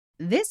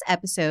This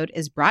episode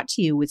is brought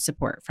to you with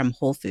support from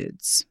Whole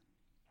Foods.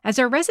 As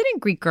a resident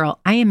Greek girl,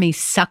 I am a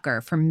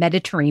sucker for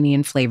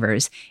Mediterranean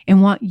flavors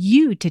and want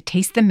you to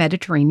taste the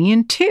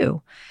Mediterranean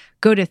too.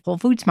 Go to Whole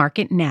Foods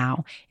Market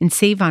now and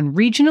save on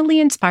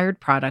regionally inspired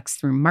products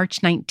through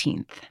March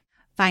 19th.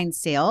 Find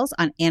sales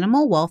on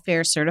animal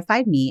welfare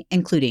certified meat,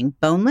 including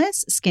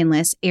boneless,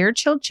 skinless,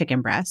 air-chilled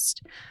chicken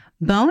breast,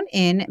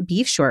 bone-in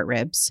beef short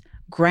ribs,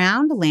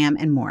 ground lamb,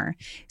 and more.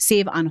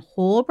 Save on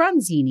whole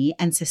bronzini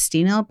and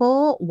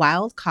sustainable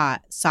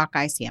wild-caught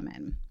sockeye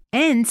salmon.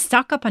 And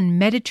stock up on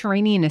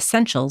Mediterranean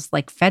essentials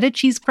like feta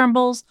cheese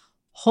crumbles,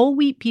 whole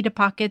wheat pita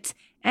pockets,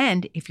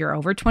 and, if you're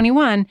over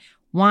 21,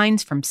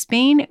 wines from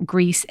Spain,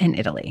 Greece, and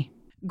Italy.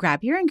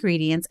 Grab your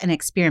ingredients and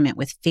experiment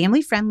with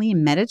family-friendly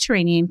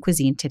Mediterranean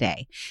cuisine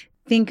today.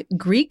 Think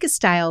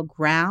Greek-style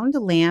ground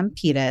lamb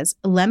pitas,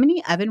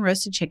 lemony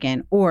oven-roasted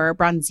chicken, or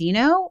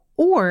bronzino,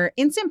 or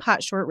instant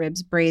pot short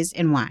ribs braised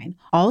in wine.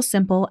 All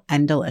simple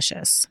and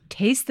delicious.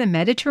 Taste the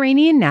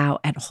Mediterranean now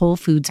at Whole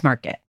Foods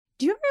Market.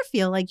 Do you ever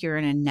feel like you're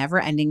in a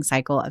never-ending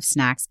cycle of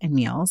snacks and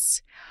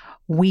meals?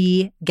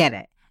 We get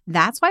it.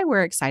 That's why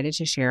we're excited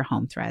to share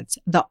Home Threads,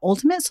 the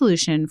ultimate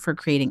solution for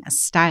creating a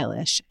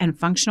stylish and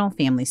functional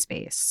family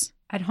space.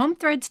 At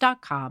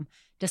homethreads.com,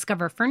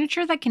 discover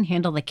furniture that can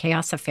handle the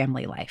chaos of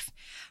family life.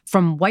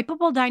 From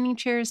wipeable dining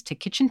chairs to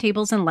kitchen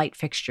tables and light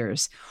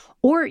fixtures.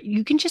 Or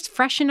you can just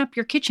freshen up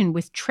your kitchen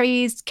with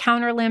trays,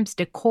 counter lamps,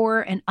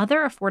 decor, and other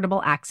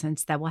affordable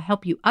accents that will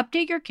help you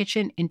update your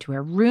kitchen into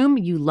a room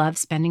you love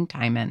spending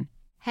time in.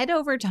 Head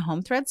over to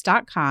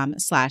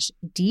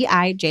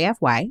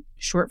homethreads.com/DIJFY,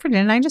 short for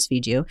Didn't I Just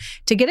Feed You,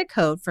 to get a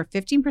code for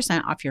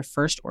 15% off your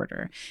first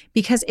order.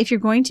 Because if you're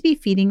going to be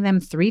feeding them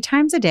 3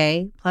 times a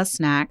day, plus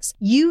snacks,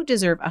 you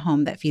deserve a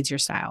home that feeds your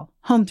style.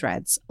 Home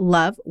Threads,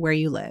 love where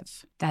you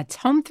live. That's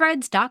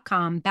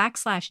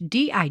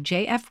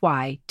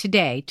homethreads.com/DIJFY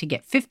today to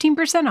get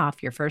 15%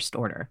 off your first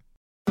order.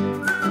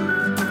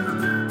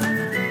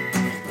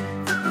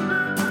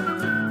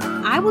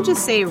 I will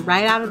just say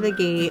right out of the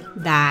gate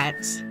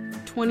that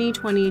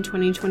 2020,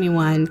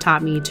 2021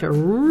 taught me to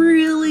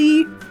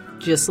really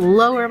just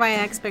lower my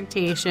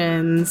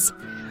expectations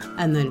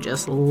and then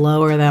just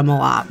lower them a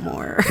lot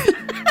more.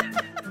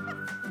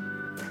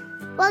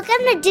 Welcome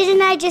to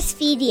Didn't I Just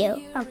Feed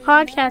You? A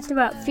podcast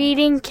about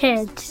feeding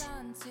kids.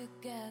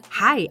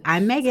 Hi,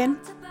 I'm Megan.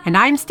 And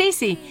I'm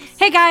Stacy.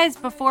 Hey guys,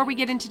 before we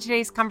get into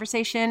today's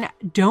conversation,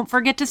 don't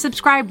forget to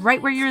subscribe right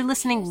where you're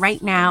listening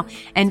right now.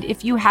 And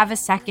if you have a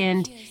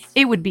second,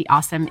 it would be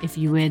awesome if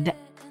you would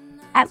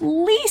at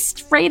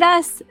least rate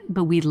us.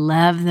 But we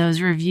love those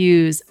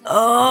reviews.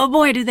 Oh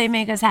boy, do they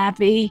make us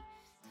happy.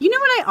 You know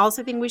what I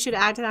also think we should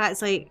add to that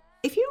is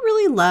if you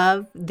really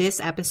love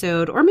this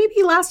episode or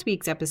maybe last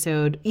week's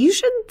episode, you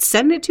should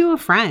send it to a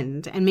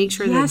friend and make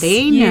sure that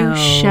they know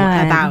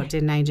about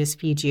Didn't I Just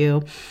Feed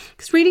You?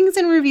 Because ratings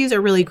and reviews are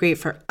really great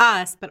for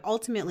us, but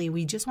ultimately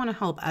we just want to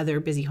help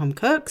other busy home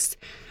cooks.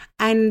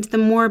 And the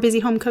more busy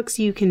home cooks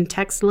you can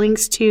text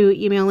links to,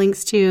 email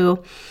links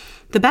to,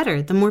 the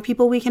better. The more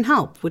people we can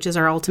help, which is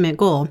our ultimate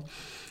goal.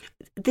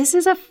 This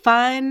is a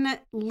fun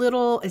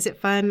little, is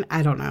it fun?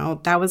 I don't know.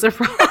 That was a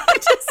wrong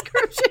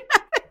description.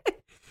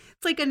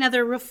 It's like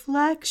another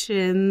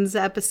reflections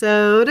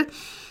episode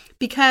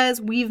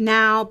because we've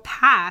now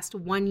passed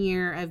 1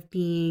 year of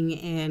being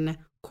in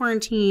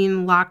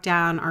quarantine,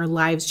 lockdown, our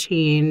lives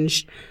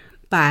changed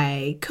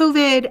by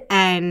COVID,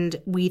 and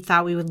we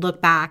thought we would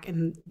look back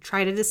and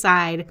try to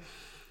decide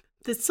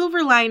the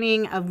silver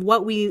lining of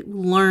what we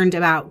learned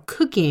about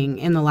cooking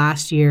in the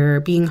last year,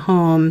 being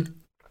home,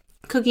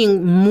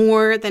 cooking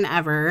more than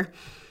ever.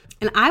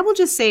 And I will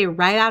just say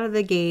right out of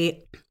the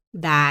gate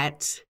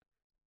that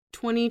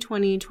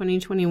 2020,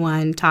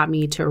 2021 taught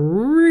me to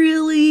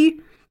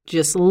really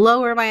just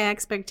lower my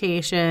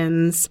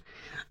expectations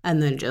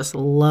and then just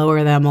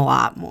lower them a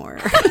lot more.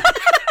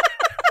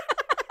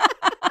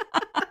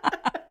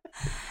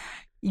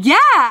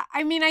 Yeah,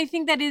 I mean, I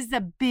think that is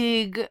a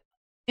big,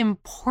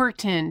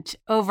 important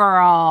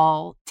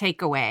overall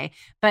takeaway.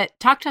 But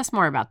talk to us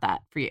more about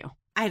that for you.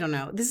 I don't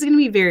know. This is going to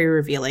be very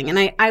revealing.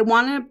 And I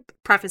want to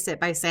preface it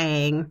by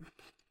saying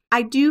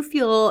I do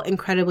feel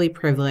incredibly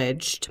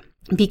privileged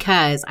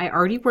because I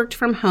already worked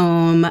from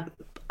home.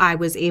 I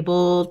was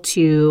able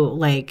to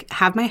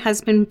have my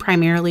husband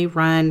primarily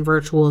run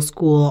virtual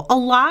school. A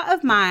lot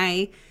of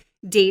my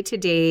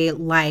day-to-day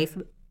life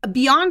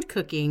beyond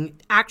cooking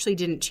actually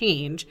didn't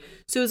change.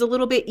 So it was a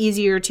little bit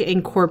easier to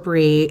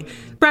incorporate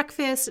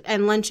breakfast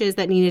and lunches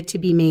that needed to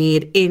be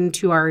made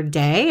into our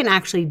day and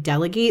actually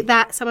delegate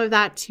some of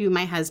that to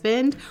my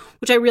husband,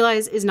 which I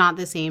realize is not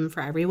the same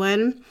for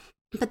everyone.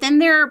 But then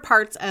there are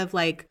parts of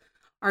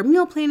our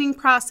meal planning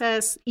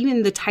process,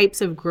 even the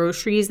types of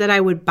groceries that I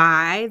would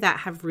buy that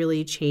have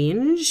really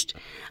changed.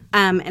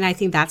 And I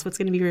think that's what's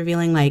going to be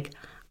revealing.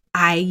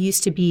 I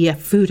used to be a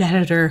food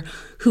editor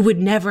who would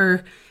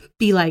never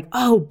be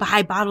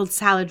buy bottled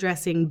salad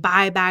dressing,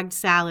 buy bagged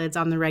salads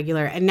on the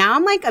regular. And now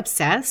I'm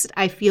obsessed.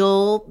 I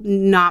feel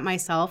not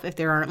myself if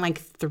there aren't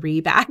 3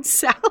 bagged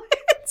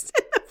salads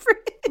in the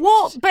fridge.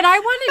 Well, but I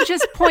want to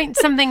just point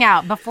something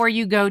out before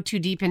you go too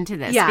deep into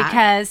this,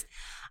 because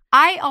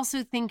I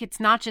also think it's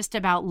not just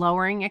about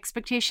lowering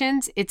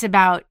expectations. It's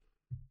about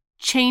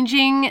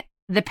changing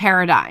the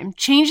paradigm,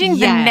 changing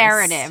the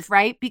narrative,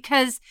 right?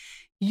 Because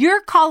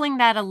you're calling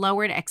that a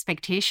lowered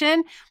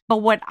expectation, but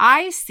what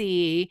I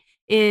see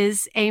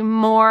is a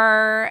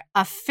more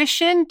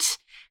efficient,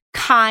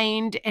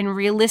 kind, and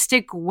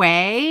realistic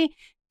way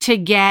to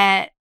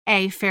get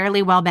a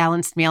fairly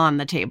well-balanced meal on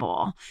the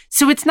table.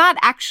 So it's not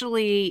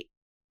actually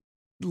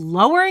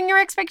lowering your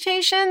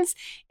expectations,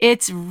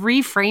 it's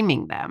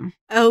reframing them.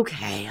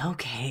 Okay.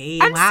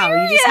 I'm wow,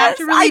 serious. You just have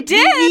to really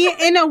paint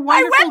me in a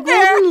wonderful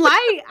golden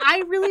light.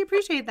 I really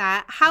appreciate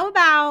that. How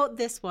about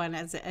this one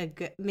as a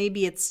good,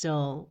 maybe it's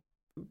still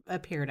a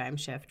paradigm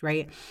shift,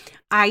 right?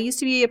 I used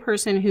to be a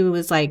person who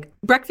was like,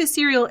 breakfast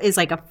cereal is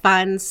like a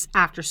fun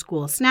after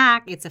school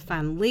snack. It's a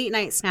fun late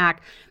night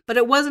snack, but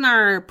it wasn't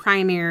our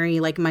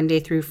primary like Monday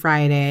through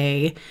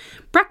Friday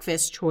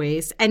breakfast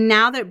choice. And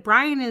now that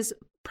Brian is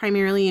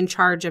primarily in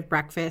charge of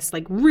breakfast,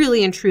 like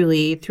really and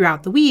truly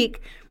throughout the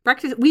week,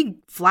 we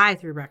fly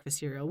through breakfast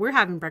cereal. We're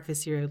having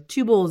breakfast cereal,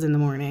 2 bowls in the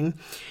morning.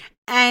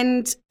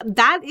 And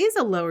that is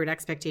a lowered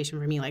expectation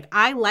for me. Like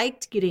I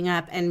liked getting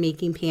up and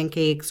making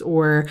pancakes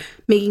or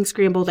making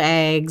scrambled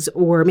eggs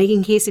or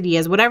making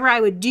quesadillas, whatever I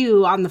would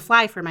do on the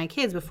fly for my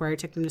kids before I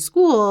took them to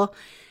school.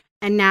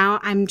 And now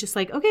I'm just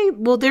like, okay,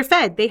 well, they're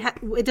fed.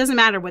 It doesn't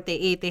matter what they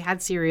ate. They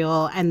had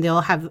cereal and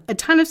they'll have a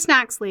ton of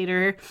snacks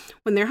later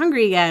when they're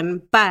hungry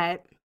again.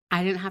 But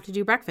I didn't have to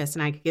do breakfast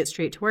and I could get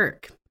straight to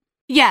work.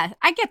 Yeah,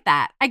 I get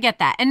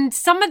that. And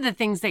some of the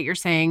things that you're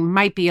saying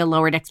might be a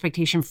lowered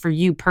expectation for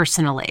you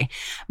personally.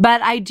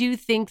 But I do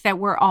think that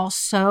we're all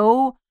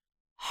so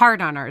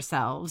hard on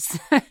ourselves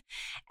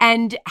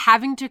and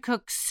having to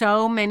cook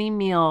so many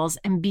meals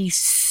and be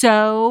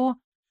so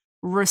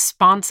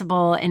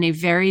responsible in a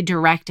very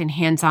direct and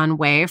hands-on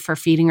way for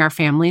feeding our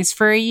families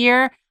for a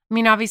year. I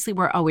mean, obviously,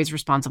 we're always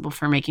responsible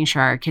for making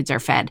sure our kids are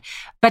fed,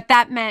 but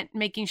that meant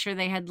making sure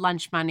they had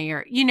lunch money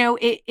or,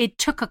 it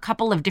took a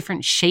couple of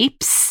different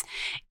shapes.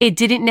 It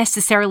didn't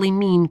necessarily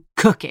mean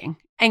cooking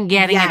and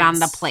getting it on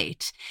the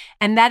plate.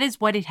 And that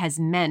is what it has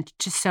meant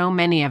to so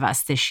many of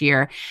us this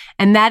year.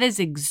 And that is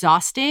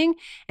exhausting.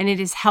 And it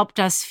has helped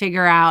us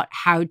figure out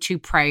how to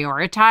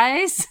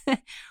prioritize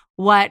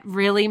what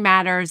really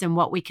matters and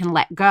what we can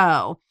let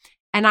go.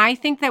 And I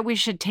think that we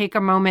should take a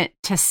moment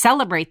to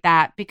celebrate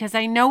that because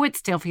I know it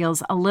still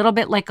feels a little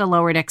bit like a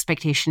lowered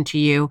expectation to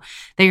you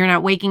that you're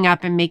not waking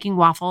up and making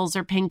waffles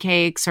or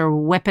pancakes or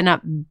whipping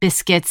up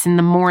biscuits in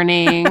the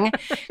morning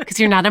because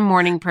you're not a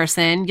morning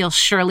person. You'll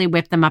surely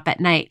whip them up at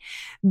night.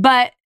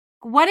 But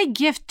what a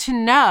gift to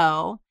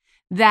know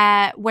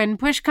that when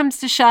push comes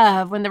to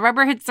shove, when the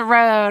rubber hits the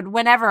road,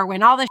 when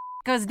all the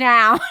goes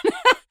down,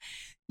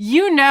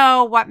 you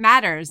know what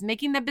matters.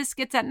 Making the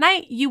biscuits at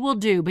night, you will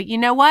do. But you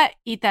know what?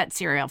 Eat that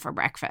cereal for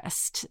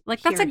breakfast.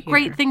 Like, that's a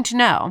great thing to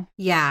know.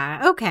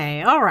 Yeah.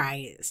 Okay. All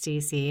right,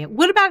 Stacey.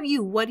 What about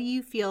you? What do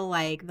you feel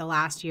like the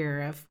last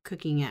year of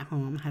cooking at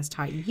home has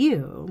taught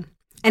you?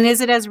 And is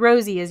it as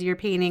rosy as you're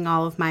painting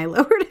all of my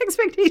lowered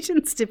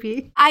expectations to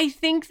be? I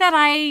think that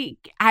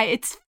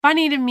it's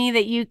funny to me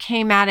that you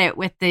came at it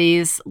with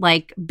these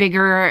like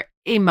bigger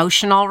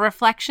emotional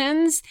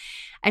reflections.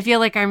 I feel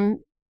like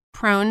I'm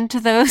prone to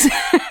those,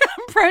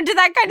 prone to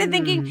that kind of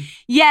thinking.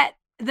 Yet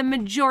the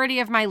majority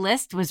of my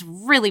list was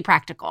really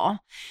practical.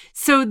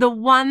 So the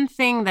one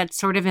thing that's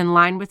sort of in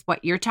line with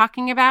what you're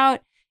talking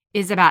about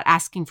is about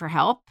asking for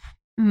help.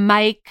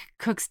 Mike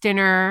cooks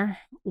dinner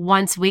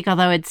once a week,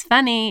 although it's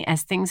funny,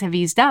 as things have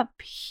eased up,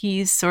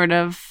 he's sort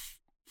of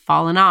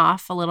fallen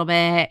off a little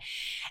bit.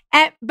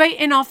 But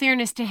in all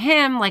fairness to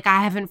him, like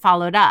I haven't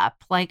followed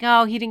up. Like,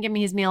 oh, he didn't give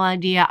me his meal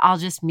idea. I'll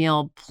just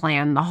meal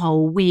plan the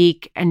whole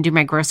week and do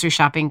my grocery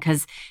shopping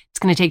because it's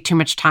going to take too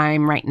much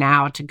time right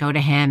now to go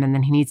to him. And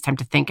then he needs time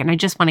to think. And I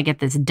just want to get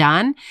this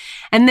done.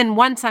 And then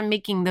once I'm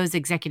making those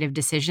executive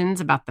decisions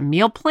about the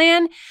meal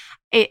plan,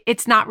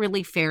 it's not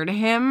really fair to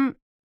him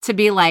to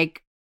be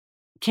like,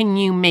 can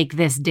you make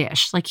this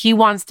dish? Like he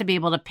wants to be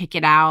able to pick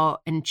it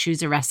out and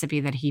choose a recipe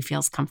that he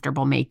feels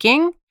comfortable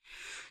making.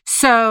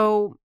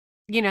 So,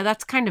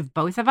 that's kind of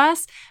both of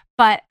us.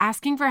 But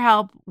asking for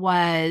help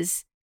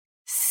was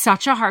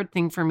such a hard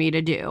thing for me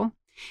to do.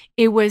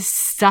 It was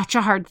such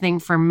a hard thing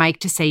for Mike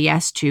to say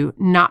yes to,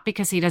 not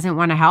because he doesn't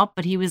want to help,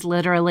 but he was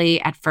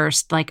literally at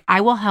first like,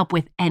 I will help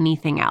with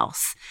anything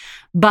else.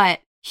 But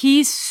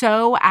he's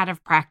so out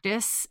of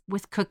practice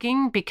with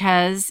cooking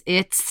because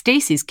it's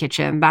Stacey's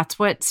kitchen. That's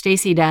what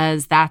Stacey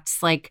does.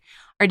 That's like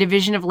our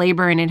division of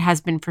labor, and it has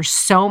been for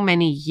so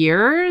many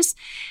years.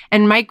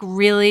 And Mike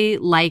really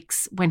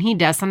likes when he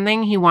does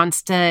something, he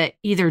wants to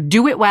either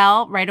do it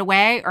well right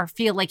away or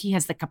feel like he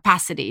has the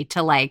capacity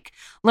to like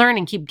learn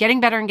and keep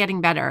getting better and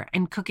getting better.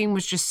 And cooking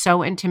was just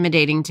so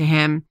intimidating to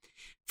him.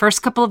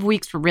 First couple of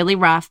weeks were really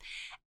rough.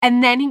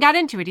 And then he got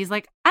into it. He's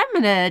like, I'm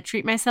going to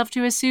treat myself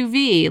to a sous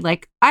vide.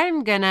 Like,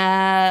 I'm going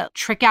to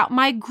trick out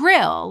my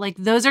grill. Like,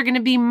 those are going to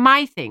be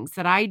my things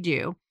that I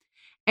do.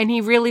 And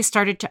he really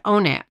started to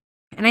own it.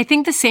 And I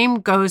think the same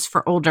goes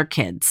for older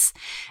kids.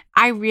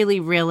 I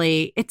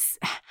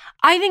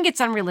think it's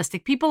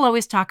unrealistic. People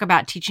always talk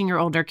about teaching your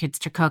older kids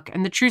to cook.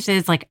 And the truth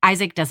is, like,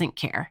 Isaac doesn't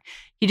care.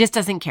 He just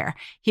doesn't care.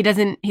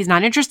 He's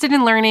not interested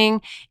in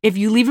learning. If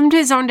you leave him to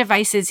his own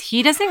devices,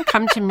 he doesn't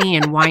come to me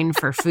and whine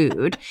for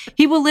food.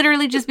 He will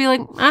literally just be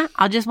like,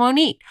 I just won't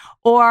eat.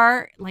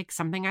 Or like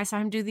something I saw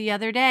him do the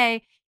other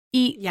day,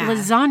 eat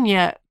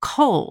lasagna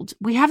cold.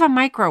 We have a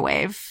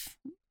microwave.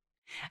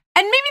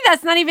 And maybe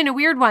that's not even a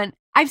weird one.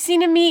 I've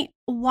seen him eat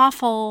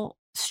waffle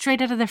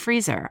straight out of the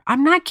freezer.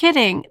 I'm not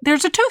kidding.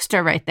 There's a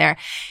toaster right there.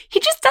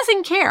 He just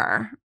doesn't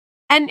care.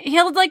 And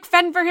he'll like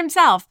fend for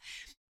himself.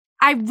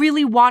 I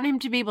really want him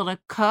to be able to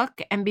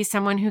cook and be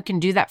someone who can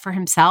do that for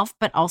himself,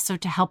 but also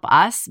to help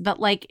us. But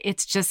like,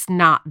 it's just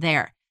not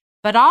there.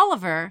 But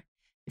Oliver,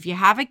 if you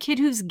have a kid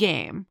who's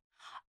game,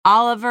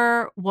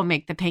 Oliver will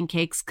make the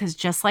pancakes because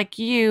just like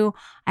you,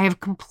 I have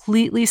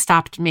completely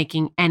stopped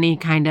making any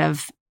kind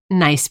of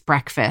nice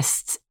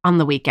breakfast on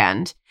the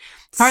weekend.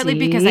 Partly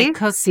because I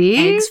cook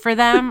eggs for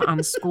them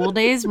on school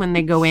days when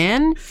they go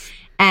in.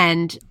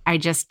 And I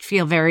just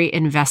feel very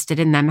invested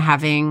in them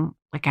having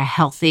like a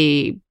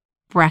healthy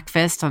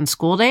breakfast on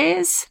school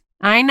days.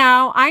 I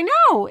know.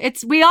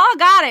 We all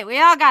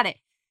got it.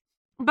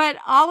 But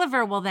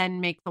Oliver will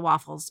then make the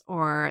waffles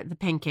or the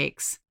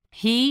pancakes.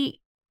 He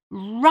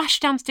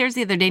rushed downstairs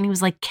the other day and he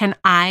was like, "Can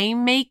I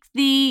make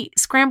the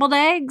scrambled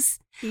eggs?"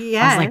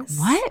 Yes. I was like,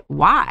 "What?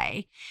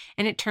 Why?"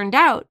 And it turned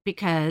out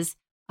because,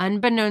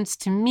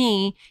 unbeknownst to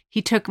me,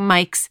 he took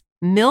Mike's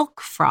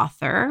milk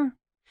frother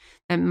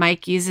that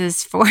Mike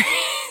uses for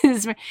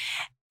his,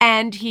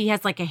 and he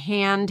has like a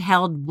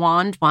handheld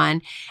wand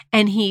one,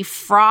 and he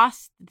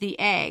frothed the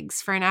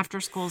eggs for an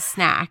after-school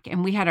snack.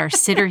 And we had our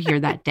sitter here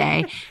that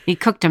day. He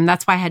cooked them.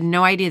 That's why I had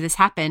no idea this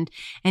happened.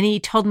 And he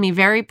told me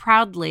very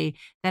proudly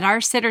that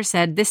our sitter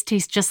said, "This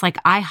tastes just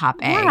like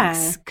IHOP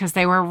eggs," because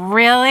they were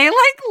really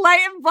like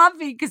light and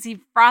fluffy because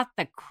he frothed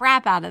the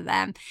crap out of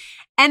them.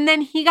 And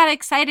then he got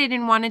excited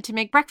and wanted to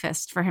make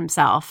breakfast for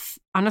himself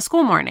on a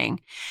school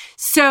morning.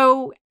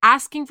 So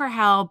asking for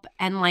help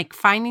and like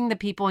finding the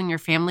people in your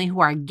family who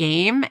are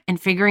game and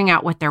figuring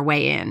out what their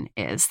way in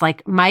is.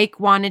 Like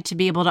Mike wanted to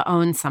be able to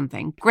own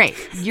something. Great.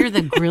 You're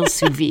the grill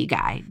sous vide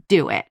guy.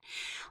 Do it.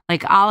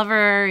 Like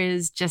Oliver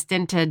is just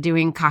into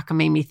doing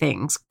cockamamie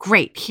things.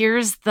 Great.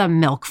 Here's the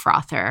milk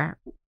frother.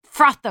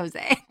 Froth those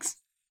eggs.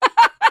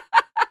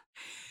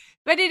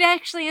 But it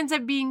actually ends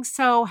up being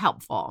so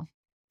helpful.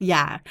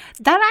 Yeah,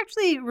 that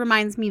actually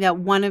reminds me that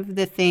one of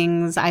the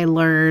things I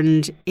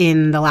learned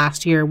in the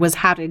last year was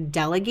how to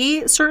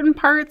delegate certain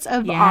parts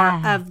of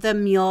of the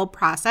meal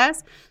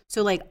process.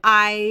 So like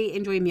I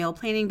enjoy meal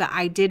planning, but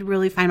I did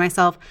really find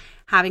myself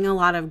having a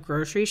lot of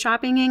grocery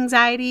shopping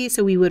anxiety.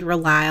 So we would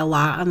rely a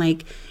lot on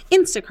like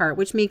Instacart,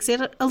 which makes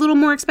it a little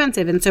more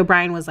expensive. And so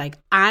Brian was like,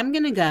 "I'm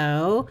going to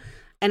go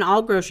and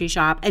I'll grocery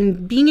shop,"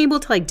 and being able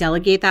to like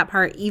delegate that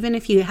part, even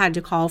if he had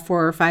to call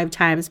 4 or 5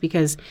 times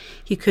because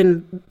he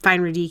couldn't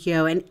find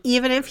radicchio. And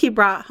even if he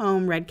brought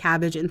home red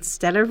cabbage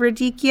instead of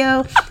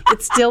radicchio,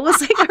 it still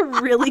was like a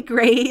really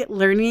great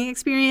learning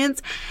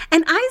experience.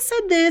 And I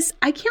said this,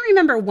 I can't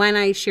remember when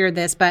I shared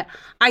this, but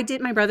I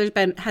did, my brother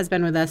has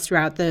been with us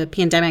throughout the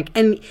pandemic.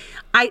 And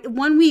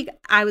one week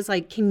I was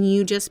like, "Can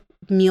you just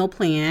meal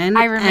plan?"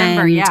 I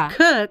remember, and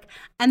cook.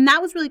 And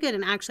that was really good.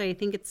 And actually, I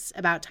think it's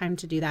about time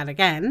to do that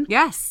again.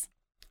 Yes.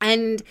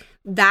 And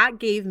that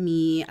gave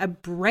me a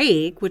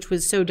break, which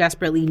was so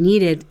desperately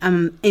needed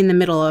in the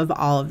middle of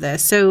all of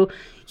this. So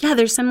yeah,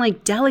 there's some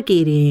like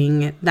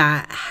delegating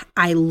that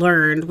I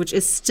learned, which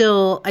is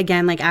still,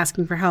 again, like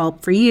asking for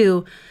help for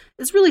you.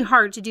 It's really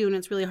hard to do and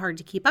it's really hard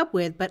to keep up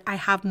with, but I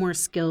have more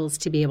skills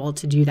to be able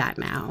to do that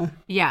now.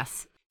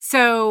 Yes.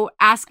 So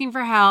asking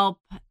for help,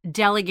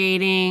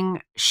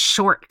 delegating,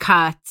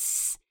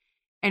 shortcuts,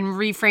 and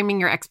reframing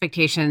your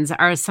expectations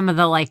are some of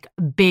the like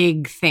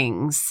big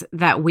things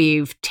that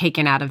we've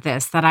taken out of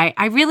this that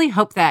I really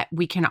hope that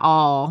we can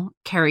all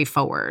carry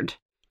forward.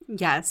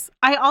 Yes.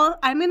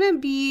 I'm going to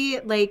be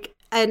like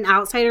an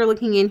outsider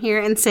looking in here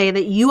and say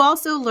that you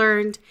also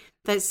learned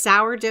that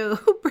sourdough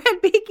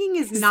bread baking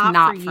is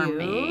not for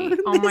me.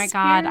 Oh my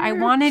God. I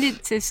wanted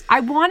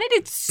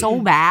it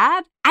so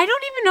bad. I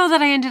don't even know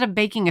that I ended up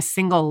baking a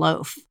single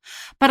loaf,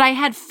 but I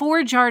had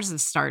 4 jars of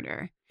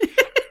starter.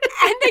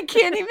 And I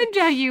can't even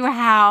tell you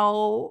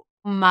how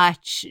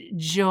much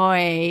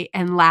joy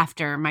and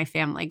laughter my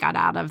family got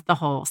out of the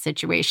whole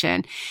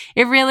situation.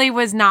 It really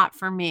was not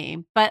for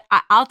me. But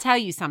I'll tell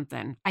you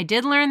something. I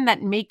did learn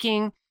that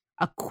making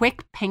a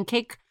quick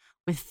pancake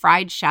with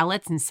fried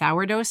shallots and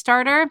sourdough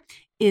starter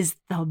is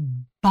the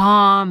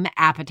bomb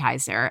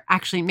appetizer.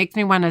 Actually, it makes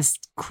me want to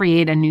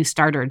create a new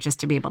starter just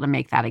to be able to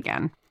make that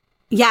again.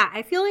 Yeah,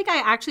 I feel like I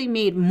actually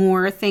made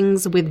more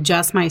things with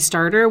just my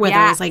starter, whether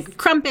it was like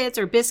crumpets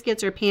or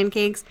biscuits or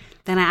pancakes,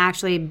 than I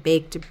actually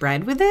baked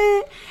bread with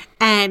it.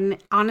 And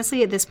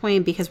honestly, at this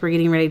point, because we're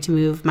getting ready to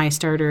move, my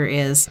starter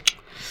is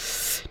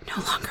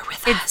no longer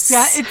with us.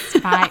 It's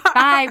bye.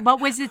 Bye.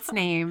 What was its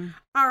name?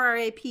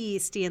 R.I.P.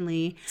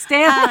 Stanley.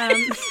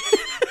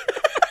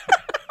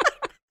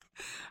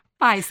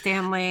 Bye,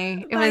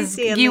 Stanley.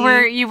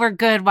 Stanley. You were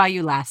good while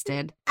you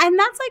lasted. And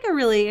that's like a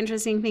really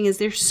interesting thing is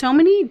there's so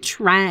many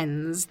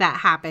trends that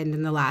happened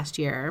in the last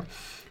year.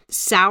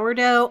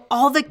 Sourdough,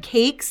 all the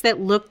cakes that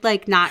looked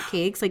like not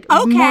cakes. Like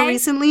more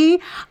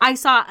recently, I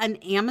saw an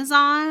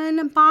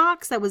Amazon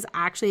box that was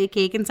actually a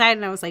cake inside,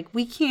 and I was like,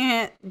 we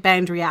can't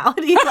bend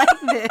reality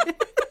like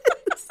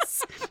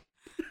this.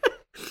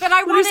 But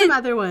what are some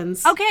other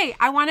ones? Okay,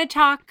 I want to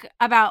talk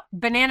about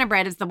banana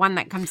bread is the one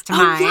that comes to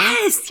mind.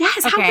 Yes. Okay.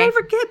 How could I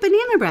forget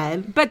banana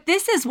bread? But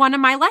this is one of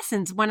my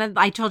lessons.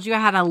 I told you I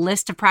had a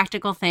list of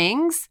practical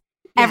things.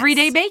 Yes.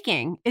 Everyday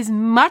baking is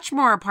much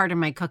more a part of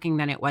my cooking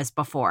than it was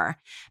before.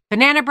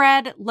 Banana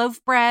bread,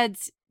 loaf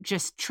breads,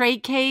 just tray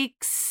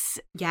cakes.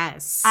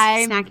 Yes.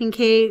 Snacking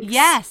cakes.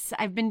 Yes.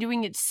 I've been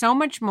doing it so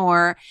much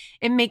more.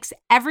 It makes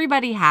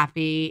everybody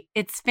happy.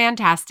 It's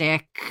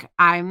fantastic.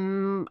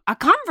 I'm a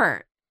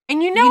convert.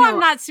 And you know I'm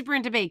not super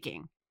into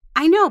baking.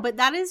 I know, but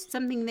that is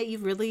something that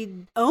you've really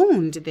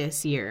owned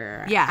this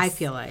year. Yes. I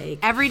feel like.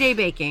 Everyday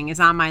baking is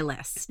on my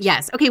list.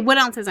 Yes. Okay, what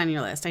else is on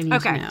your list? I need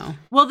to know.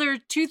 Well, there are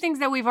two things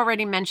that we've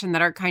already mentioned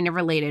that are kind of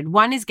related.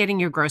 One is getting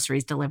your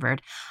groceries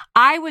delivered.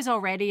 I was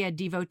already a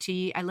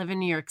devotee. I live in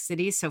New York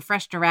City, so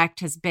Fresh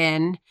Direct has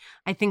been,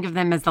 I think of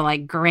them as the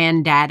like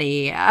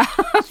granddaddy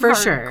for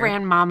sure,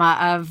 grandmama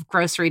of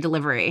grocery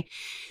delivery.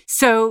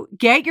 So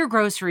get your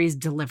groceries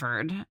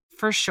delivered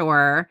for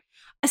sure.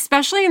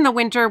 Especially in the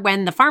winter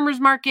when the farmer's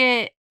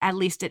market, at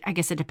least I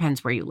guess it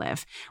depends where you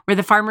live, where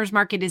the farmer's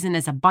market isn't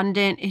as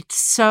abundant. It's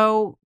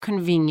so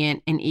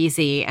convenient and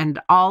easy. And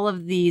all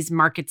of these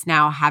markets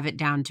now have it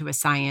down to a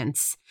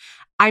science.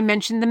 I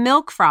mentioned the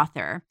milk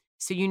frother.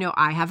 So,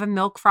 I have a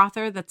milk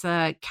frother that's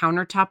a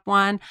countertop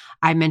one.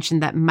 I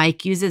mentioned that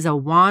Mike uses a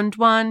wand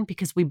one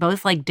because we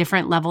both like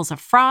different levels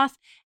of froth.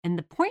 And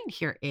the point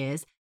here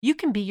is you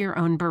can be your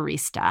own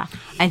barista.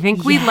 I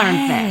think we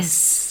learned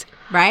this.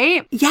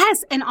 Right?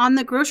 Yes. And on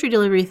the grocery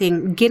delivery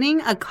thing, getting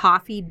a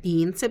coffee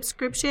bean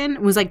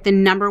subscription was like the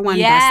number one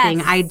best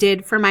thing I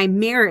did for my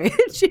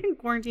marriage in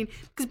quarantine.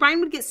 Because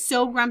Brian would get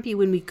so grumpy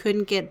when we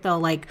couldn't get the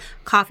like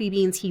coffee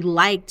beans he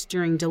liked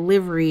during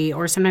delivery,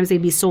 or sometimes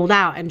they'd be sold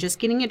out. And just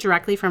getting it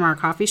directly from our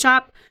coffee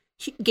shop,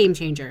 game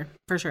changer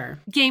for sure.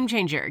 Game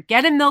changer.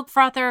 Get a milk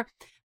frother.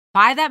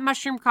 Buy that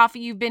mushroom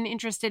coffee you've been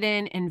interested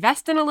in,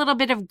 invest in a little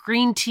bit of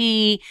green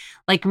tea,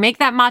 like make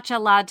that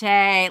matcha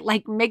latte,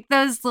 like make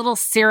those little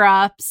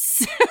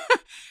syrups.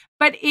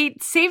 But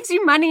it saves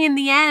you money in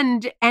the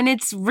end. And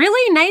it's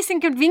really nice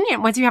and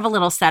convenient once you have a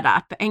little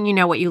setup and you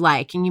know what you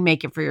like and you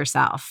make it for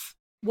yourself.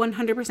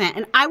 100%.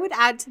 And I would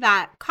add to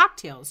that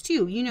cocktails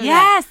too.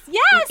 Yes.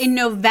 In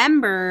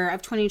November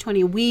of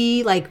 2020,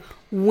 we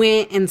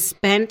went and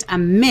spent a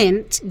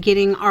mint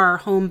getting our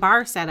home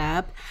bar set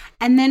up.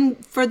 And then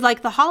for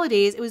the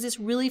holidays, it was this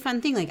really fun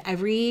thing. Like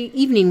every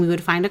evening we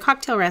would find a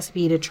cocktail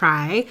recipe to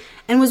try,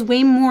 and was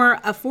way more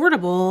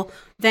affordable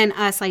than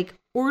us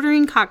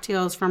ordering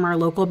cocktails from our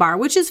local bar,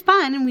 which is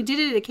fun. And we did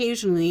it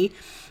occasionally.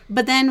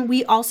 But then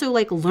we also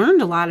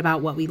learned a lot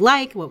about what we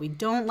like, what we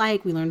don't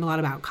like. We learned a lot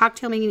about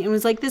cocktail making. It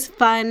was this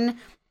fun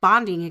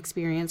bonding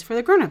experience for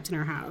the grownups in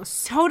our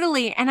house.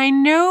 Totally. And I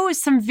know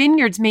some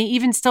vineyards may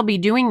even still be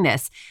doing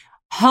this.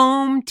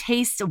 Home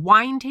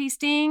wine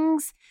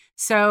tastings.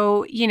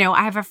 So,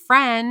 I have a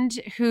friend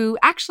who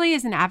actually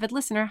is an avid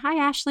listener.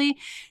 Hi, Ashley.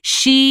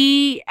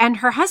 She and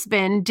her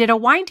husband did a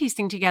wine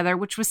tasting together,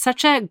 which was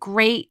such a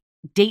great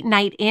date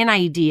night in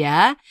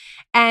idea.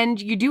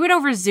 And you do it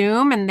over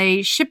Zoom and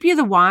they ship you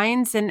the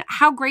wines. And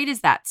how great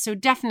is that? So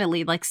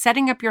definitely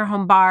setting up your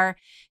home bar,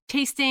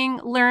 tasting,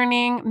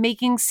 learning,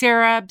 making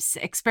syrups,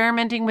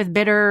 experimenting with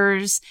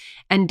bitters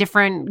and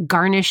different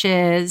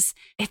garnishes.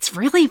 It's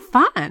really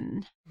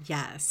fun.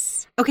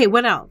 Yes. Okay,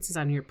 what else is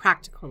on your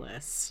practical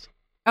list?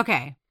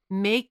 Okay,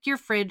 make your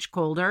fridge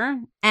colder.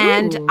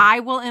 And I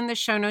will, in the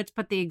show notes,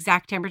 put the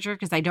exact temperature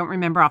because I don't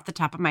remember off the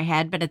top of my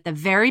head. But at the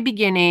very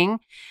beginning,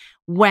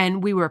 when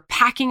we were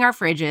packing our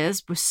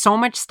fridges with so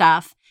much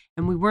stuff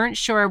and we weren't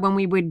sure when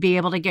we would be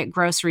able to get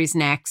groceries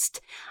next,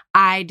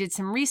 I did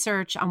some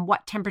research on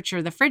what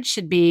temperature the fridge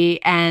should be,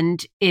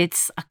 and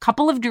it's a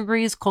couple of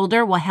degrees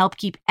colder will help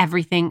keep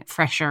everything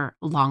fresher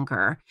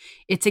longer.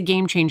 It's a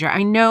game changer.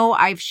 I know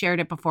I've shared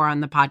it before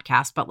on the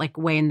podcast, but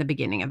way in the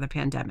beginning of the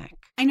pandemic.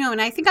 I know,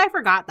 and I think I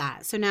forgot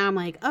that. So now I'm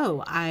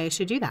I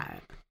should do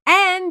that.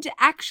 And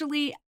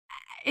actually,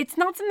 it's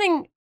not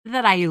something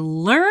that I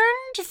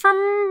learned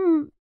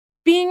from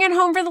being at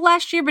home for the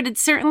last year, but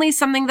it's certainly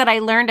something that I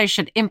learned I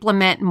should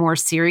implement more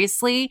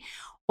seriously.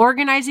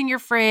 Organizing your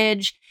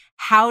fridge,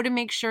 how to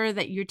make sure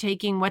that you're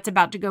taking what's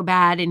about to go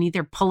bad and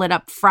either pull it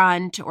up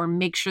front or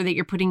make sure that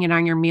you're putting it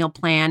on your meal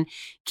plan,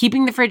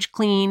 keeping the fridge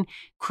clean,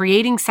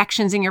 creating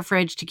sections in your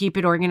fridge to keep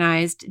it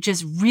organized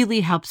just really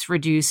helps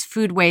reduce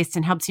food waste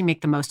and helps you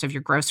make the most of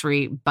your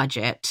grocery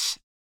budget.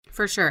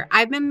 For sure.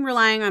 I've been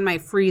relying on my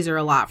freezer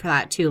a lot for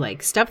that too.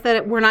 Stuff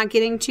that we're not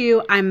getting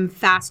to, I'm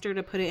faster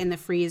to put it in the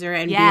freezer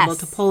and be able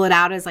to pull it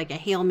out as a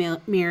Hail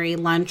Mary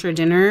lunch or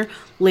dinner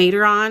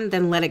later on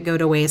than let it go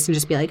to waste and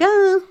just be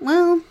oh,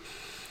 well,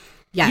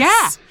 Yes.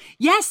 Yeah.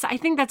 Yes, I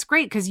think that's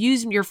great because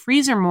using your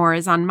freezer more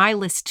is on my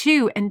list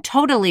too. And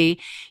totally,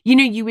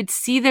 you would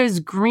see those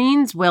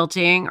greens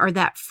wilting or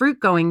that fruit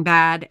going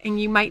bad. And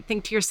you might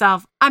think to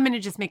yourself, I'm going to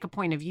just make a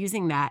point of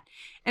using that.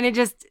 And it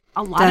just,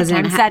 a lot of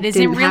times that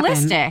isn't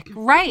realistic.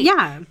 Right.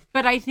 Yeah.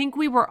 But I think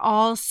we were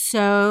all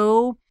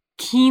so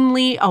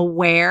keenly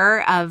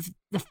aware of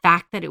the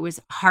fact that it was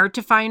hard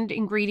to find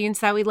ingredients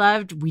that we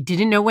loved. We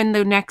didn't know when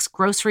the next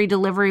grocery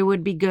delivery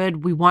would be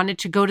good. We wanted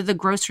to go to the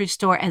grocery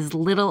store as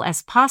little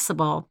as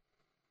possible.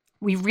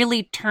 We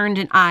really turned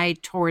an eye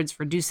towards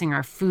reducing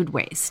our food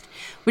waste,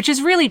 which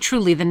is really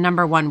truly the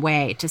number one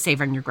way to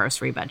save on your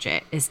grocery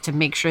budget, is to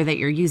make sure that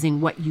you're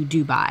using what you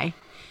do buy.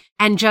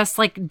 And just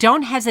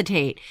don't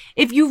hesitate.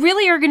 If you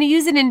really are going to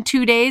use it in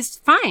 2 days,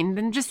 fine,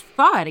 then just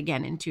thaw it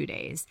again in 2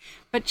 days.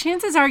 But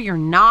chances are you're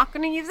not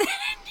going to use it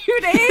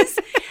in 2 days.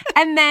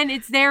 And then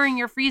it's there in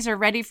your freezer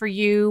ready for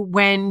you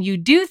when you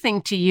do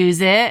think to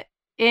use it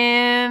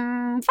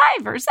in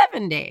 5 or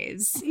 7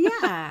 days.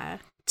 Yeah.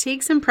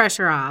 Take some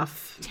pressure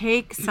off.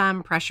 Take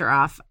some pressure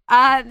off.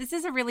 This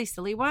is a really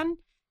silly one,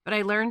 but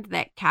I learned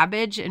that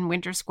cabbage and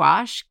winter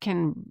squash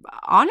can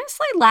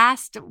honestly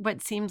last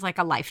what seems like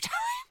a lifetime.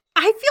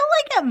 I feel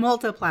like it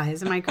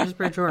multiplies in my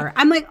crisper drawer.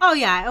 I'm like, oh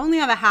yeah, I only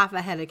have a half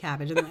a head of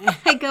cabbage. And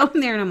I go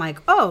in there and I'm like,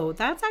 oh,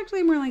 that's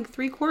actually more like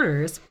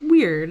 3/4.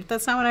 Weird.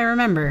 That's not what I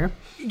remember.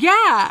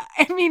 Yeah.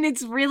 I mean,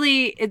 it's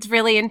really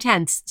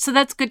intense. So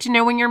that's good to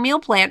know when you're meal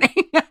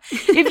planning.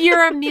 If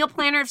you're a meal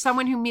planner, if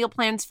someone who meal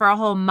plans for a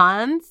whole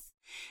month,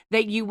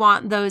 that you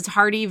want those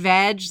hearty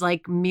veg,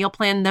 meal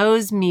plan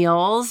those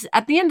meals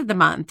at the end of the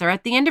month or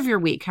at the end of your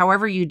week,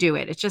 however you do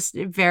it. It's just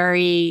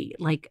very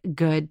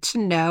good to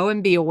know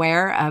and be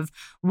aware of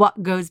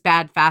what goes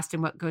bad fast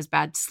and what goes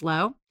bad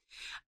slow.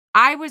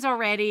 I was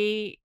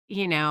already,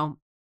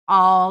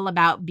 all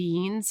about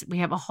beans. We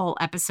have a whole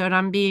episode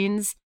on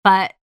beans,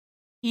 but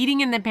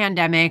eating in the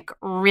pandemic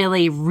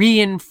really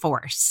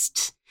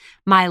reinforced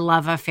my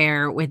love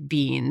affair with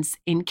beans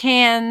in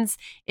cans,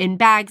 in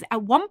bags.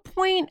 At one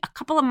point, a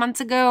couple of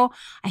months ago,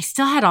 I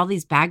still had all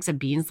these bags of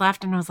beans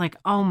left. And I was like,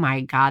 oh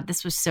my God,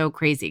 this was so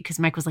crazy. Because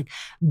Mike was like,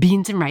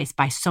 beans and rice,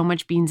 buy so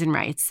much beans and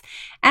rice.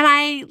 And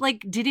I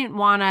didn't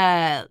want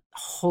to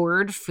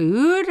hoard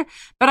food,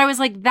 but I was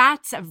like,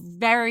 that's a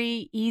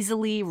very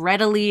easily,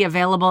 readily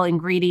available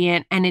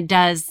ingredient. And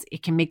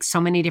it can make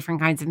so many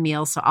different kinds of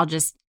meals. So I'll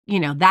just,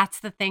 that's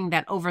the thing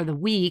that over the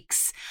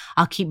weeks,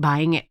 I'll keep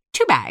buying it.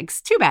 2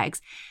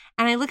 bags.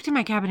 And I looked in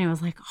my cabinet and I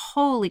was like,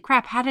 holy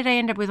crap, how did I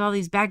end up with all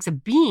these bags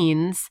of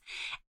beans?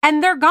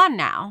 And they're gone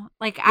now.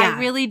 I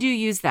really do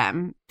use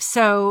them.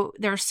 So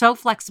they're so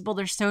flexible.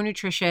 They're so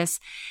nutritious.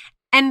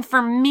 And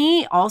for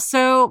me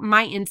also,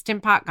 my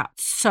Instant Pot got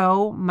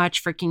so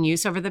much freaking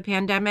use over the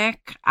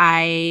pandemic.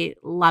 I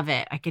love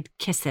it. I could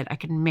kiss it. I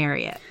could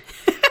marry it.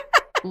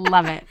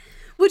 Love it.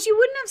 Which you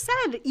wouldn't have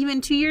said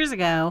even 2 years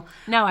ago.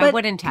 No, I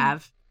wouldn't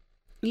have.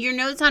 Your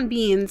notes on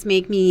beans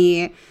make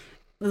me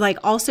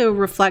also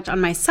reflect on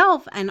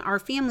myself and our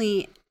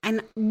family.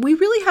 And we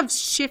really have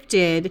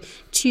shifted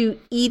to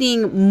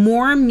eating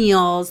more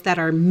meals that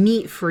are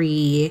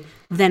meat-free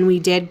than we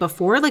did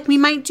before. We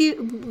might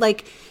do,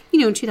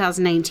 in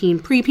 2019,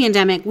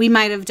 pre-pandemic, we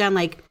might have done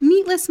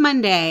meatless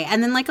Monday,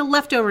 and then a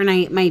leftover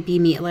night might be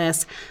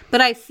meatless.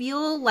 But I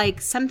feel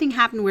like something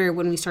happened where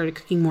when we started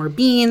cooking more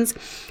beans,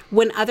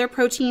 when other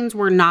proteins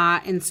were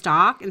not in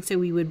stock, and so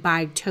we would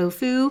buy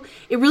tofu,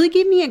 it really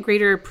gave me a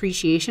greater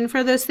appreciation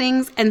for those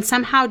things, and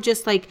somehow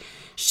just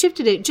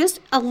shifted it just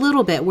a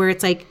little bit, where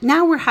it's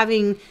now we're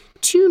having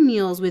 2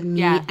 meals with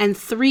meat and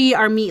 3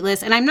 are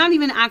meatless. And I'm not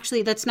even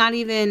that's not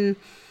even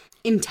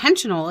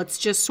intentional. It's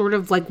just sort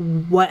of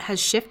what has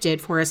shifted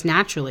for us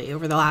naturally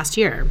over the last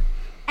year.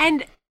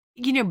 And,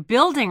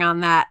 building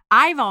on that,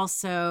 I've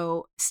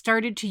also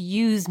started to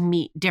use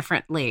meat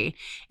differently.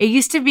 It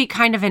used to be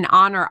kind of an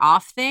on or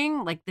off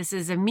thing. This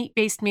is a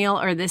meat-based meal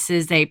or this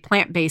is a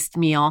plant-based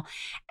meal.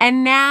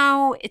 And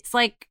now it's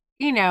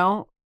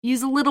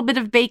use a little bit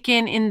of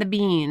bacon in the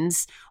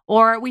beans,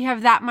 or we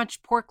have that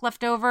much pork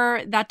left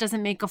over. That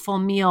doesn't make a full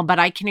meal, but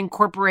I can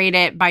incorporate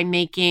it by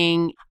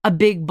making a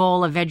big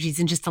bowl of veggies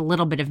and just a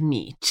little bit of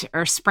meat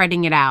or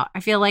spreading it out. I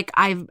feel like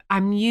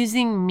I'm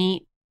using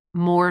meat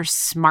more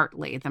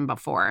smartly than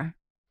before.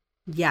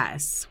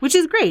 Yes, which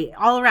is great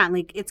all around.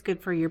 It's good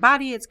for your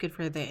body. It's good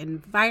for the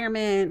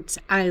environment.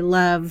 I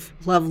love,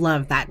 love,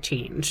 love that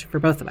change for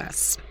both of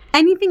us.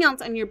 Anything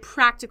else on your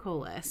practical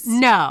list?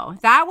 No,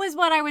 that was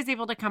what I was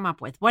able to come up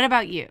with. What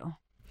about you?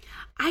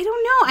 I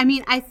don't know. I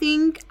mean, I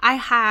think I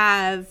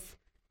have,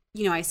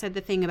 I said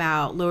the thing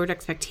about lowered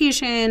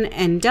expectation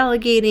and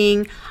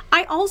delegating.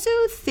 I also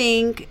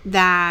think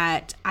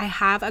that I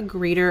have a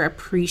greater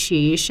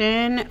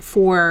appreciation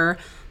for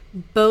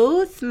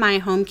both my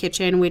home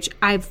kitchen, which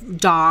I've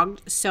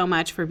dogged so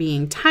much for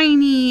being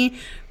tiny,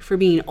 for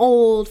being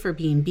old, for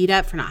being beat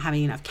up, for not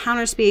having enough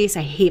counter space.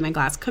 I hate my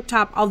glass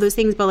cooktop, all those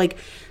things. But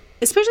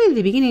especially at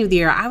the beginning of the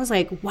year, I was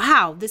like,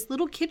 wow, this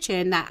little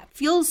kitchen that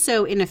feels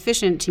so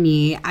inefficient to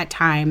me at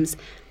times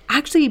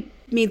actually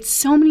made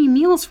so many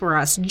meals for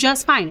us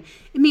just fine.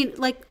 It made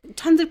like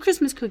tons of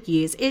Christmas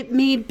cookies. It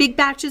made big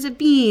batches of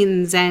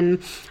beans,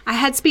 and I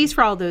had space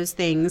for all those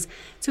things.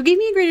 So it gave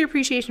me a greater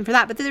appreciation for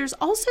that. But there's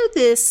also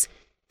this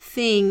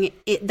thing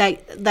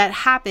that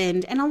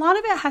happened, and a lot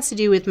of it has to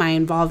do with my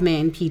involvement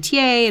in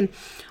PTA, and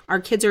our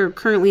kids are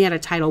currently at a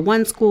Title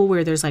I school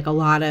where there's like a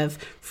lot of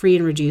free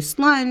and reduced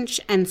lunch,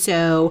 and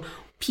so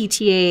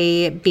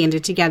PTA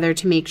banded together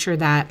to make sure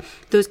that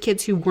those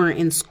kids who weren't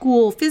in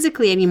school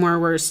physically anymore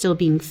were still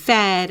being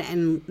fed,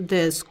 and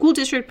the school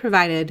district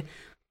provided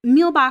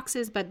meal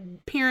boxes,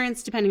 but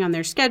parents, depending on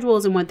their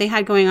schedules and what they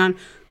had going on,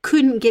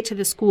 couldn't get to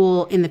the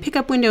school in the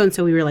pickup window, and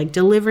so we were like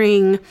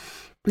delivering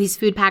these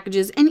food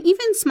packages. And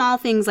even small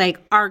things like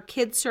our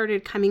kids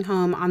started coming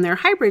home on their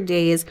hybrid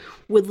days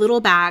with little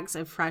bags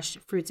of fresh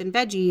fruits and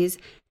veggies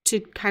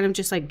to kind of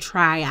just like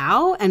try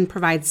out and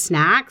provide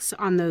snacks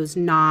on those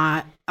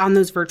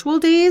virtual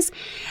days.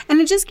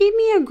 And it just gave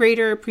me a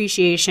greater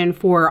appreciation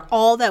for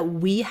all that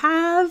we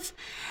have.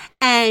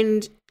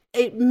 And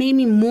it made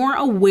me more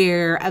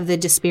aware of the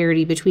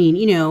disparity between,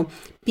 you know,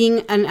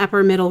 being an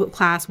upper middle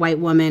class white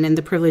woman and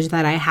the privilege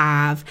that I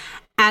have,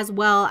 as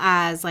well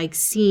as like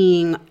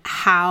seeing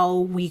how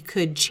we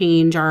could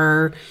change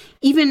our,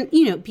 even,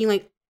 you know, being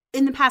like,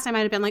 in the past I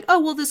might have been like,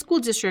 oh, well, the school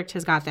district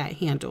has got that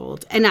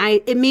handled. And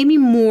it made me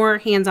more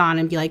hands-on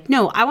and be like,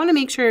 no, I want to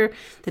make sure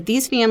that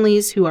these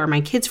families who are my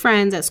kids'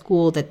 friends at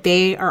school, that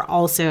they are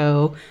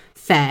also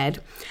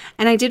fed.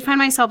 And I did find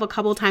myself a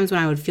couple times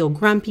when I would feel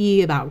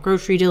grumpy about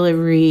grocery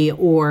delivery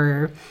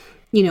or,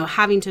 you know,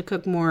 having to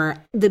cook more.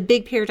 The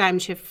big paradigm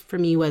shift for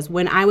me was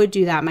when I would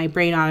do that, my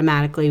brain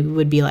automatically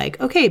would be like,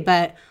 okay,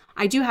 but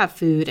I do have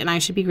food and I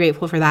should be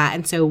grateful for that.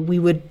 And so we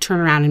would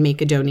turn around and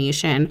make a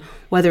donation,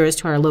 whether it's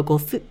to our local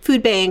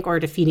food bank or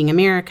to Feeding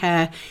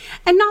America.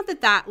 And not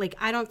that like,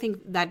 I don't think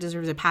that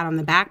deserves a pat on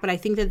the back, but I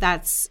think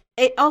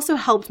it also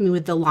helped me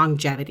with the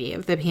longevity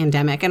of the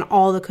pandemic, and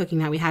all the cooking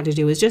that we had to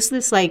do was just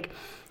this like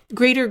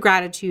greater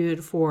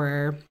gratitude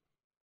for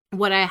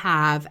what I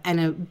have and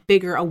a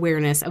bigger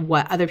awareness of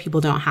what other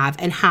people don't have,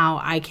 and how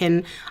I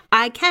can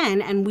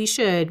and we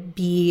should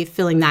be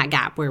filling that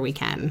gap where we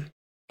can.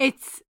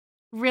 It's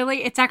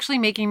actually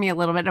making me a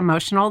little bit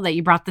emotional that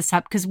you brought this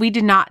up, because we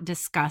did not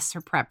discuss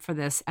or prep for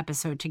this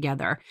episode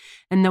together.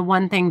 And the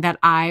one thing that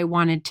I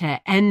wanted to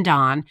end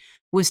on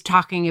was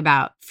talking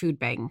about food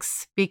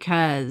banks,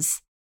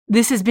 because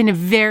this has been a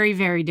very,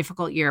 very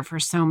difficult year for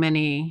so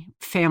many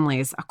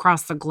families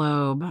across the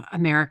globe,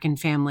 American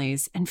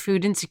families, and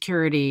food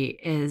insecurity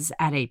is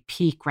at a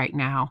peak right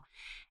now.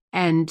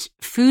 And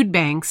food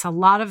banks, a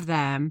lot of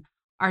them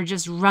are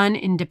just run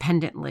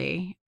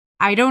independently.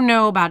 I don't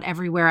know about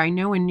everywhere. I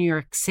know in New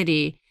York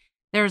City,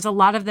 there's a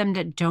lot of them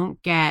that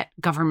don't get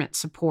government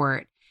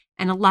support,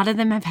 and a lot of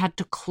them have had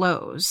to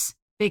close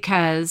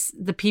because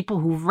the people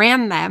who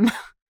ran them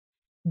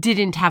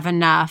didn't have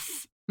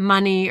enough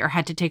money or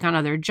had to take on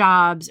other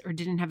jobs or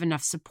didn't have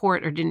enough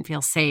support or didn't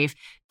feel safe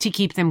to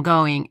keep them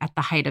going at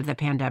the height of the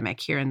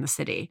pandemic here in the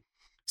city.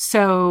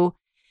 So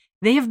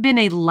they have been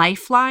a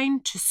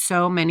lifeline to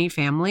so many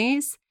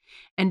families.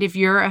 And if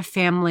you're a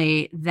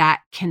family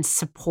that can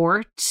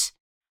support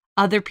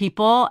other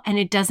people, and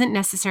it doesn't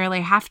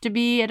necessarily have to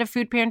be at a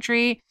food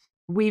pantry,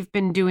 we've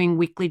been doing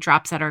weekly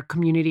drops at our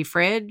community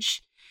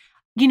fridge.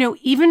 You know,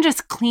 even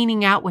just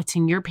cleaning out what's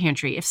in your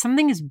pantry. If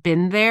something has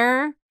been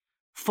there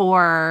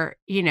for,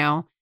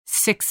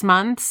 6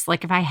 months,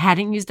 like if I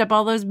hadn't used up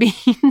all those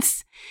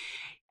beans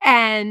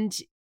and,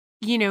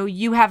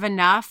 you have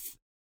enough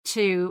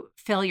to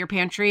fill your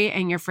pantry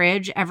and your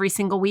fridge every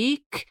single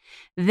week,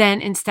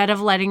 then instead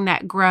of letting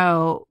that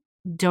grow,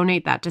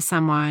 donate that to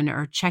someone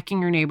or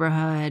checking your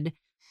neighborhood,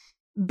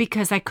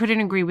 because I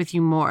couldn't agree with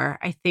you more.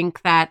 I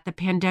think that the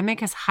pandemic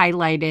has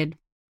highlighted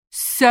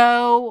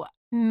so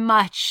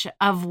much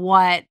of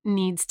what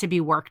needs to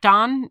be worked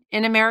on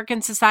in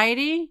American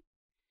society.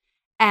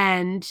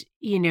 And,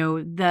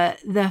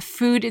 the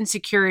food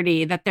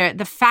insecurity, that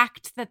the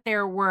fact that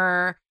there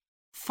were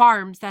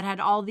farms that had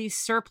all these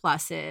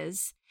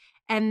surpluses,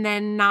 and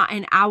then not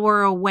an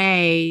hour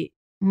away,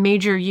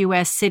 major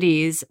U.S.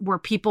 cities where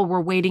people were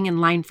waiting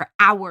in line for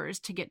hours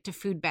to get to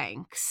food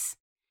banks,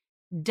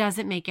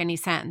 doesn't make any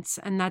sense.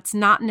 And that's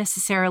not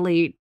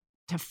necessarily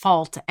to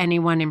fault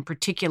anyone in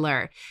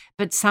particular,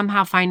 but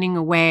somehow finding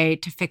a way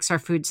to fix our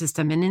food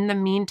system. And in the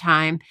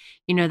meantime,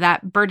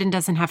 that burden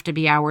doesn't have to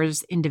be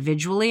ours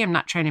individually. I'm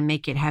not trying to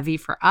make it heavy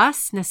for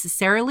us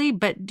necessarily,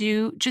 but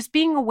just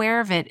being aware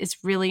of it is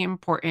really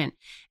important,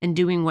 and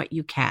doing what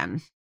you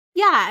can.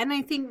 Yeah, and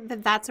I think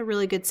that that's a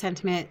really good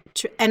sentiment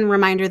and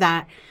reminder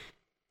that,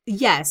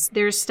 yes,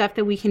 there's stuff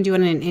that we can do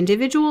on an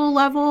individual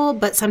level,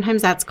 but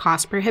sometimes that's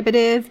cost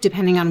prohibitive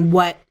depending on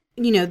what,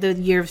 the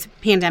year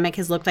of pandemic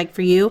has looked like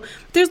for you.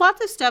 There's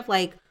lots of stuff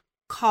like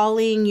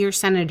calling your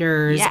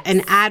senators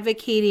and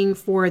advocating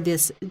for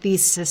these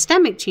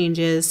systemic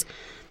changes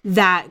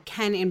that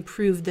can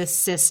improve the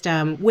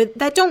system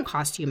that don't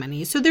cost you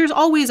money. So there's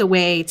always a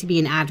way to be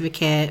an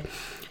advocate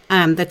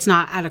that's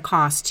not at a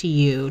cost to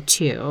you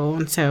too.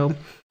 And so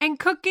And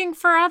cooking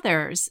for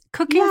others.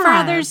 Cooking for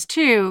others,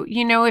 too.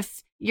 You know,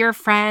 if your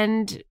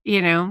friend,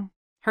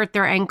 hurt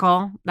their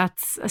ankle,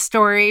 that's a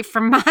story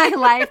from my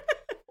life.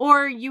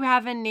 Or you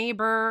have a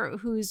neighbor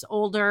who's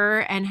older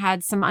and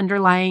had some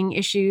underlying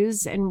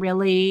issues and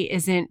really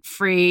isn't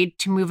free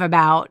to move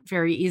about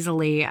very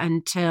easily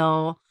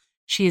until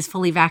she is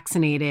fully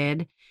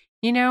vaccinated.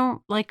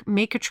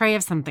 Make a tray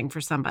of something for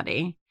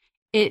somebody.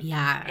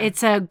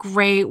 It's a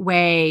great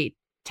way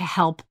to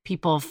help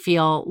people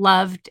feel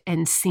loved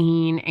and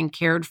seen and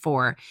cared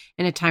for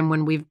in a time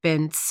when we've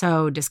been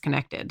so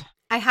disconnected.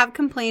 I have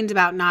complained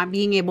about not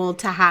being able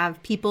to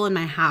have people in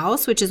my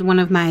house, which is one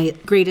of my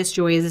greatest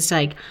joys, is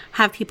to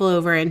have people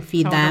over and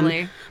feed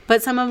them.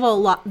 But some of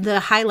the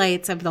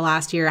highlights of the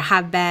last year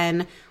have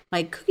been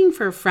cooking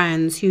for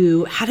friends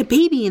who had a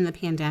baby in the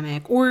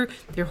pandemic, or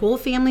their whole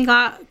family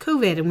got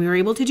COVID and we were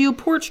able to do a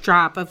porch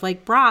drop of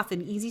broth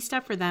and easy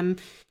stuff for them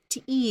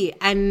to eat.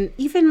 And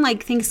even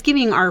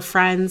Thanksgiving, our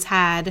friends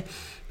had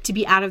to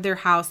be out of their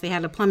house. They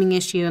had a plumbing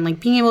issue, and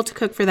being able to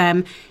cook for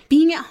them.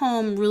 Being at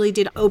home really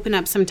did open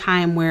up some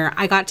time where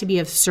I got to be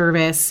of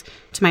service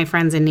to my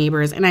friends and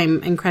neighbors, and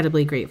I'm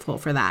incredibly grateful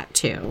for that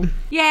too.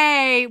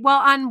 Yay! Well,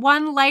 on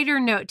one lighter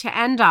note to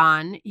end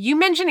on, you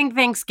mentioning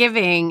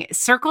Thanksgiving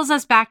circles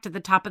us back to the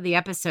top of the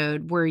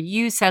episode where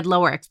you said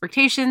lower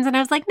expectations, and I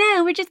was like,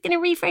 no, we're just going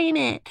to reframe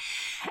it.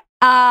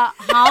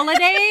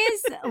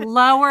 Holidays,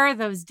 lower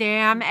those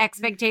damn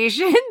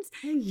expectations.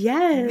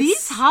 Yes.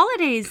 These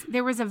holidays,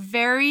 there was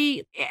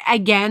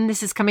again,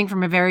 this is coming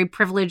from a very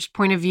privileged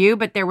point of view,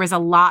 but there was a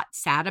lot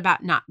sad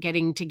about not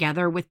getting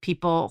together with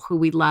people who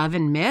we love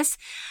and miss.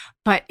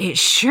 But it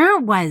sure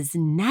was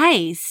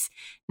nice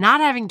not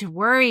having to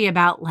worry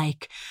about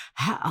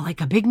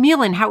a big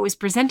meal and how it was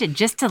presented,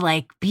 just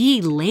to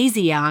be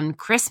lazy on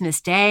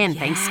Christmas Day and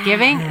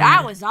Thanksgiving.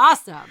 That was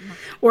awesome.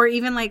 Or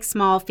even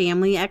small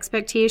family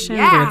expectations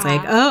where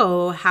it's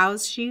oh,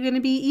 how's she going to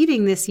be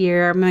eating this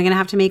year? Am I going to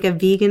have to make a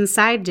vegan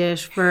side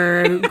dish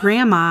for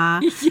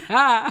grandma?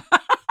 Yeah.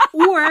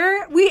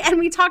 Or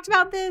we talked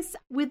about this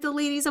with the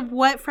ladies of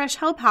What Fresh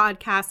Hell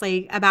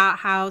podcast, about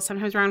how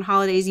sometimes around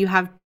holidays you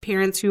have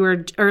parents who are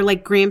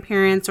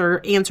grandparents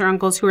or aunts or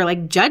uncles who are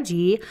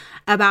judgy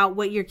about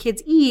what your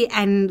kids eat.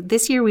 And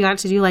this year we got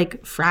to do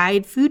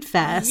fried food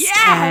fest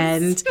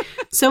and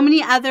so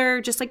many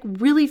other just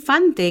really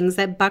fun things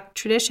that buck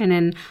tradition.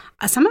 And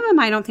some of them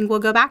I don't think we'll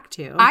go back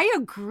to. I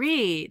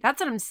agree.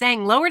 That's what I'm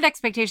saying. Lowered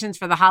expectations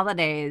for the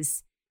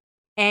holidays.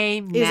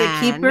 Amen. Is a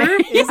keeper?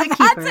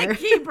 That's a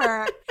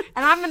keeper.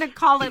 And I'm going to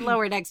call it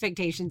lowered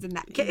expectations in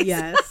that case.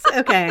 Yes.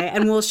 Okay.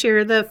 And we'll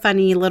share the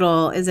funny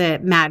little, is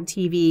it Mad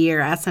TV or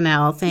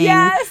SNL thing?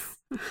 Yes.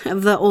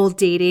 Of the old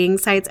dating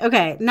sites.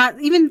 Okay.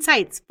 Not even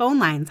sites, phone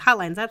lines,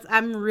 hotlines.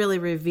 I'm really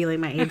revealing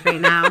my age right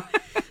now.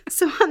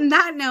 So on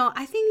that note,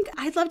 I think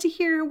I'd love to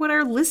hear what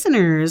our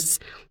listeners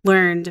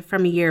learned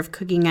from a year of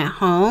cooking at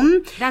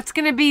home. That's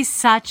going to be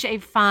such a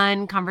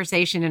fun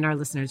conversation in our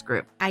listeners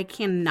group. I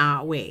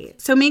cannot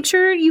wait. So make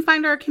sure you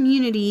find our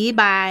community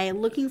by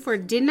looking for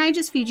Didn't I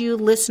Just Feed You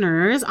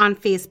listeners on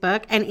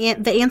Facebook.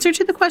 And the answer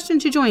to the question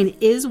to join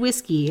is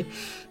whiskey.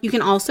 You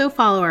can also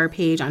follow our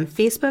page on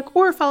Facebook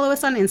or follow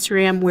us on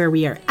Instagram where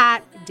we are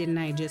at Didn't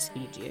I Just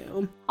Feed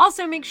You.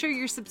 Also, make sure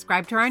you're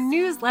subscribed to our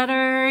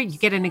newsletter. You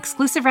get an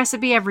exclusive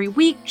recipe every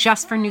week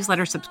just for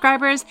newsletter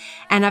subscribers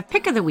and a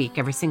pick of the week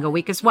every single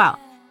week as well.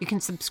 You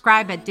can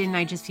subscribe at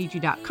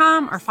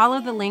didn'tijustfeedyou.com or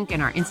follow the link in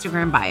our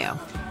Instagram bio.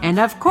 And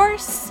of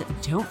course,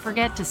 don't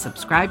forget to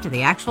subscribe to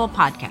the actual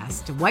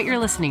podcast. What you're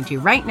listening to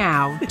right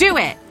now, do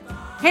it.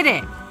 Hit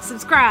it.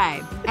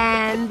 Subscribe.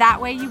 And that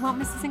way you won't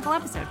miss a single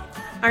episode.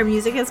 Our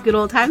music is Good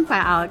Old Times by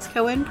Alex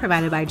Cohen,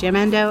 provided by Jim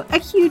Endo. A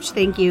huge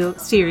thank you,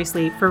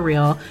 seriously, for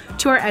real,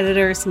 to our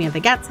editor, Samantha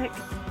Gatzik.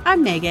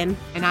 I'm Megan.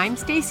 And I'm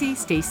Stacy.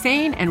 Stay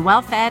sane and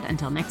well-fed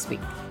until next week.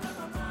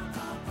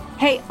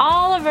 Hey,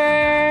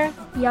 Oliver.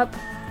 Yep.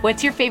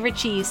 What's your favorite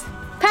cheese?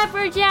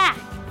 Pepper jack.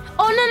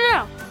 Oh,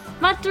 no.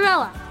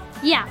 Mozzarella.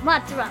 Yeah,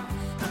 mozzarella.